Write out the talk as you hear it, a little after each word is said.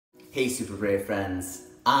Hey super brave friends,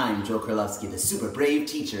 I'm Joe Carlovsky, the super brave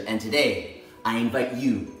teacher, and today I invite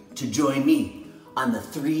you to join me on the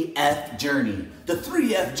 3F journey. The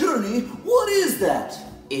 3F journey? What is that?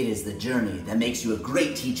 It is the journey that makes you a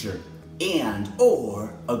great teacher and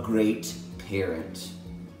or a great parent.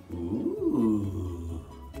 Ooh.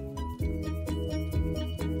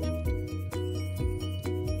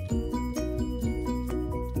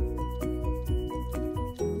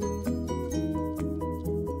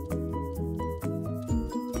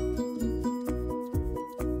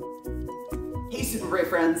 Hey super brave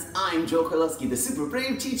friends, I'm Joe Carlovsky, the super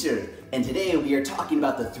brave teacher, and today we are talking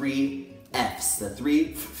about the 3 F's, the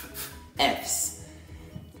 3 F's.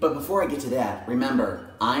 But before I get to that,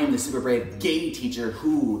 remember, I am the super brave gay teacher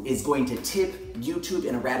who is going to tip YouTube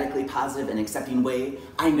in a radically positive and accepting way.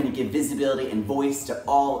 I'm going to give visibility and voice to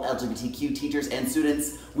all LGBTQ teachers and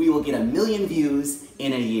students. We will get 1 million views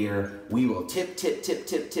in a year. We will tip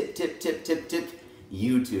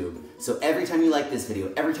YouTube. So every time you like this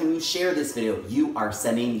video, every time you share this video, you are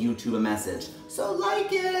sending YouTube a message. So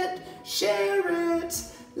like it, share it,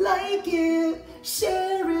 like it,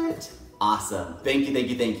 share it. Awesome. Thank you, thank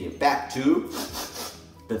you, thank you. Back to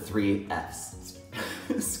the 3 F's.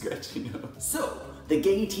 Scratchy nose. So the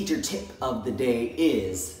gay teacher tip of the day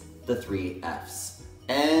is the 3 F's.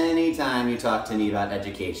 Anytime you talk to me about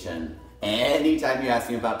education, anytime you ask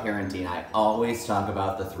me about parenting, I always talk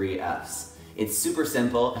about the 3 F's. It's super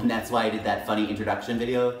simple, and that's why I did that funny introduction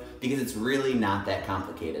video, because it's really not that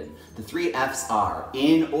complicated. The 3 F's are,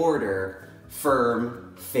 in order,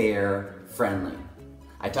 firm, fair, friendly.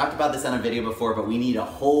 I talked about this on a video before, but we need a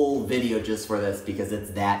whole video just for this because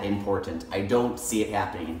it's that important. I don't see it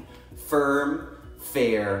happening. Firm,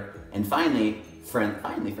 fair, and finally, friendly.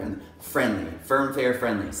 Firm, fair,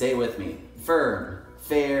 friendly. Say it with me. Firm,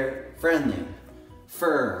 fair, friendly.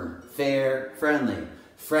 Firm, fair, friendly.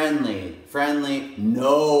 Friendly,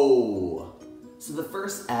 no. So the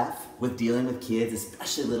first F with dealing with kids,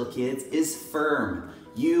 especially little kids, is firm.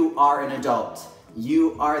 You are an adult.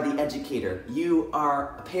 You are the educator. You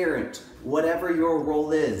are a parent. Whatever your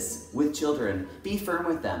role is with children, be firm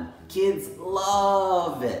with them. Kids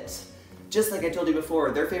love it. Just like I told you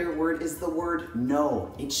before, their favorite word is the word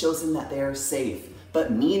no. It shows them that they are safe,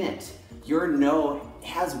 but mean it. Your no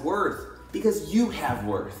has worth because you have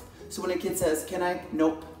worth. So when a kid says, can I?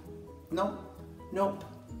 Nope, nope, nope,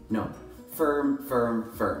 no. Firm,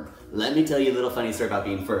 firm, firm. Let me tell you a little funny story about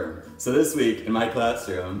being firm. So this week in my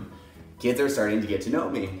classroom, kids are starting to get to know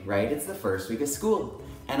me, right? It's the first week of school.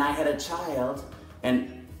 And I had a child,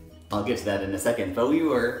 and I'll get to that in a second, but we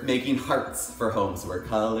were making hearts for home. So we're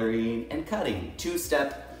coloring and cutting.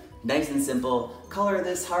 2-step, nice and simple. Color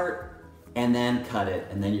this heart, and then cut it.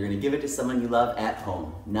 And then you're gonna give it to someone you love at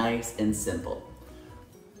home. Nice and simple.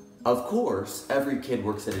 Of course, every kid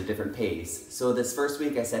works at a different pace. So this first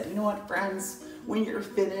week I said, you know what, friends? When you're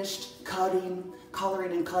finished coloring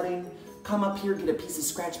and cutting, come up here, get a piece of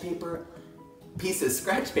scratch paper,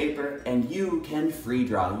 and you can free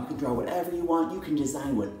draw. You can draw whatever you want. You can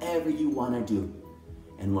design whatever you want to do.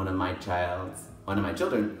 And one of my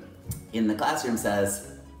children in the classroom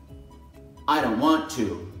says, I don't want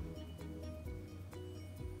to.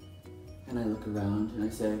 And I look around and I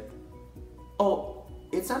say, oh,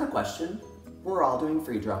 it's not a question. We're all doing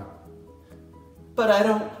free draw. But I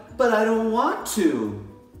don't want to.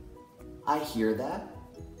 I hear that.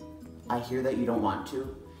 I hear that you don't want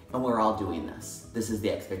to, and we're all doing this. This is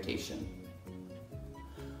the expectation.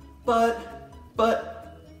 But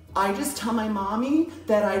I just tell my mommy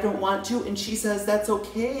that I don't want to, and she says that's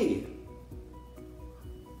okay.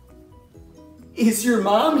 Is your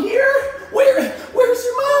mom here? Where's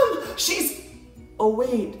your mom? Oh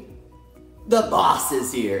wait. The boss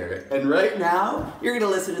is here, and right now, you're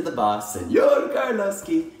gonna listen to the boss, Senor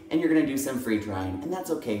Carlovsky, and you're gonna do some free drawing, and that's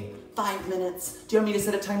okay. 5 minutes. Do you want me to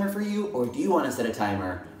set a timer for you, or do you want to set a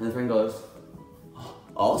timer? And the friend goes,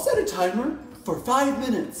 I'll set a timer for 5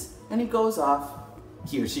 minutes. And he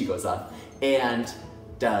or she goes off, and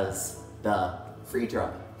does the free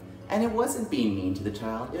drawing. And it wasn't being mean to the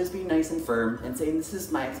child, it was being nice and firm, and saying this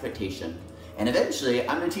is my expectation. And eventually,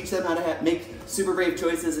 I'm gonna teach them how to make super brave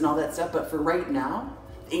choices and all that stuff, but for right now,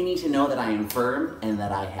 they need to know that I am firm and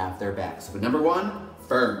that I have their back. So number 1,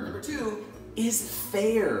 firm. Number 2 is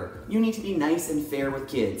fair. You need to be nice and fair with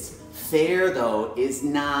kids. Fair, though, is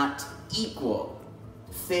not equal.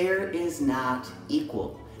 Fair is not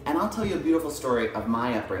equal. And I'll tell you a beautiful story of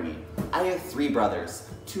my upbringing. I have 3 brothers,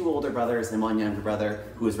 2 older brothers and 1 younger brother,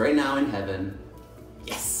 who is right now in heaven.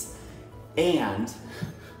 Yes. And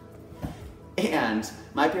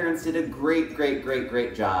my parents did a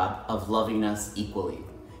great job of loving us equally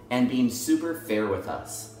and being super fair with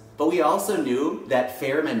us. But we also knew that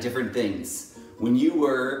fair meant different things. When you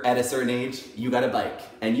were at a certain age, you got a bike.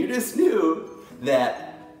 And you just knew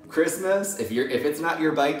that Christmas, if it's not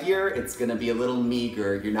your bike year, it's gonna be a little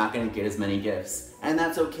meager. You're not gonna get as many gifts. And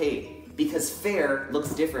that's okay, because fair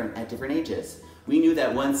looks different at different ages. We knew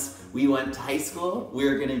that once we went to high school, we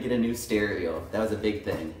were gonna get a new stereo. That was a big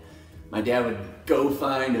thing. My dad would go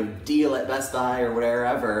find a deal at Best Buy or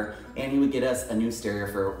wherever, and he would get us a new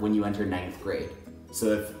stereo for when you enter 9th grade. So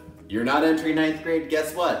if you're not entering 9th grade,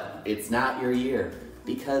 guess what? It's not your year,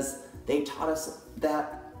 because they taught us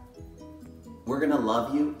that we're gonna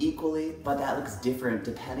love you equally, but that looks different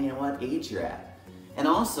depending on what age you're at. And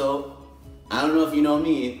also, I don't know if you know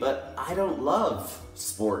me, but I don't love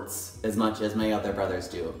sports as much as my other brothers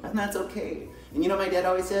do, and that's okay. And you know what my dad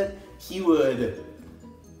always said? He would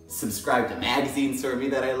subscribe to magazines for me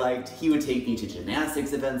that I liked. He would take me to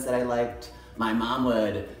gymnastics events that I liked. My mom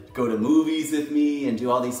would go to movies with me and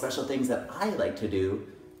do all these special things that I like to do.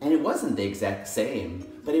 And it wasn't the exact same,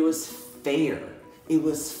 but it was fair. It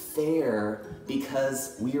was fair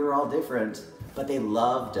because we were all different, but they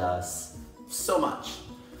loved us so much.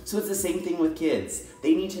 So it's the same thing with kids.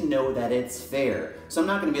 They need to know that it's fair. So I'm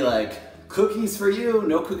not gonna be like, cookies for you,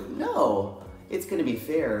 no cookies. No, it's gonna be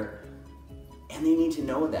fair. And they need to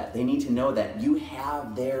know that. They need to know that you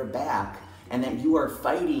have their back and that you are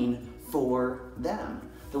fighting for them.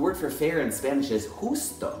 The word for fair in Spanish is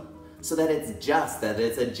justo, so that it's just, that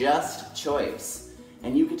it's a just choice.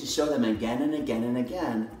 And you get to show them again and again and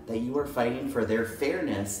again that you are fighting for their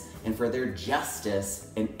fairness and for their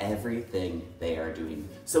justice in everything they are doing.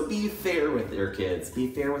 So be fair with your kids, be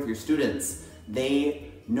fair with your students.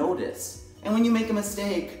 They notice. And when you make a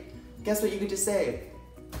mistake, guess what you get to say?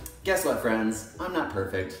 Guess what, friends? I'm not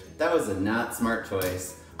perfect. That was a not smart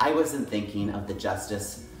choice. I wasn't thinking of the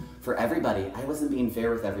justice for everybody. I wasn't being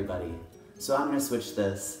fair with everybody. So I'm gonna switch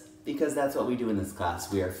this because that's what we do in this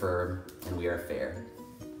class. We are firm and we are fair.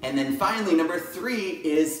 And then finally, number 3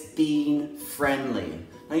 is being friendly.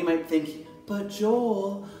 Now you might think, but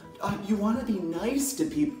Joel, you wanna be nice to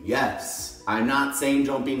people. Yes, I'm not saying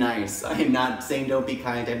don't be nice. I'm not saying don't be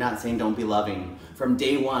kind. I'm not saying don't be loving. From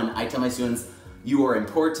day one, I tell my students, you are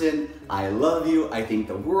important, I love you, I think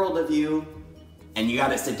the world of you, and you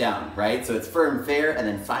gotta sit down, right? So it's firm, fair, and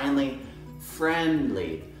then finally,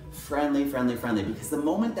 friendly. Friendly, friendly, friendly. Because the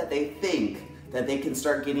moment that they think that they can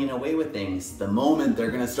start getting away with things, the moment they're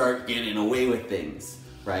gonna start getting away with things,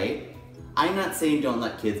 right? I'm not saying don't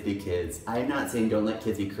let kids be kids. I'm not saying don't let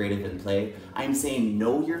kids be creative and play. I'm saying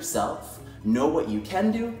know yourself, know what you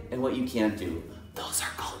can do and what you can't do. Those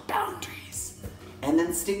are called boundaries. And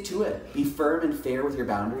then stick to it. Be firm and fair with your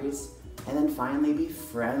boundaries. And then finally be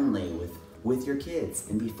friendly with your kids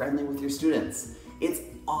and be friendly with your students. It's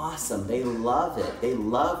awesome. They love it. They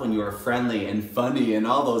love when you are friendly and funny and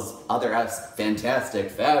all those other F's,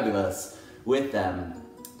 fantastic, fabulous, with them.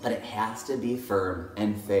 But it has to be firm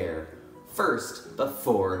and fair first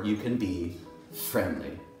before you can be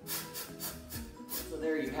friendly. So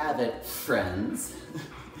there you have it, friends.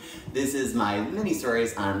 This is my mini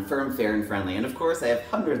stories on firm, fair, and friendly. And of course, I have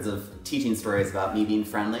hundreds of teaching stories about me being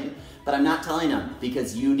friendly, but I'm not telling them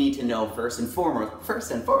because you need to know first and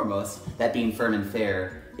foremost that being firm and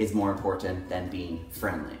fair is more important than being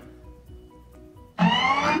friendly.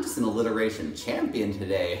 I'm just an alliteration champion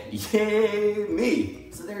today. Yay, me!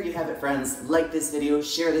 So there you have it, friends. Like this video,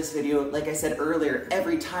 share this video. Like I said earlier,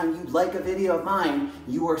 every time you like a video of mine,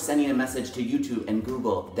 you are sending a message to YouTube and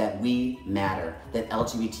Google that we matter, that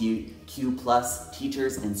LGBTQ+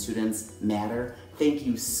 teachers and students matter. Thank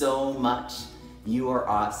you so much. You are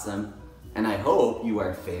awesome. And I hope you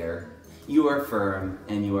are fair, you are firm,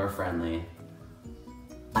 and you are friendly.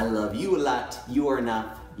 I love you a lot. You are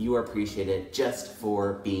enough. You are appreciated just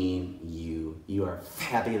for being you. You are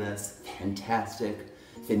fabulous, fantastic,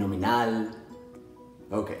 phenomenal.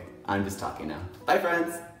 Okay, I'm just talking now. Bye,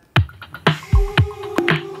 friends.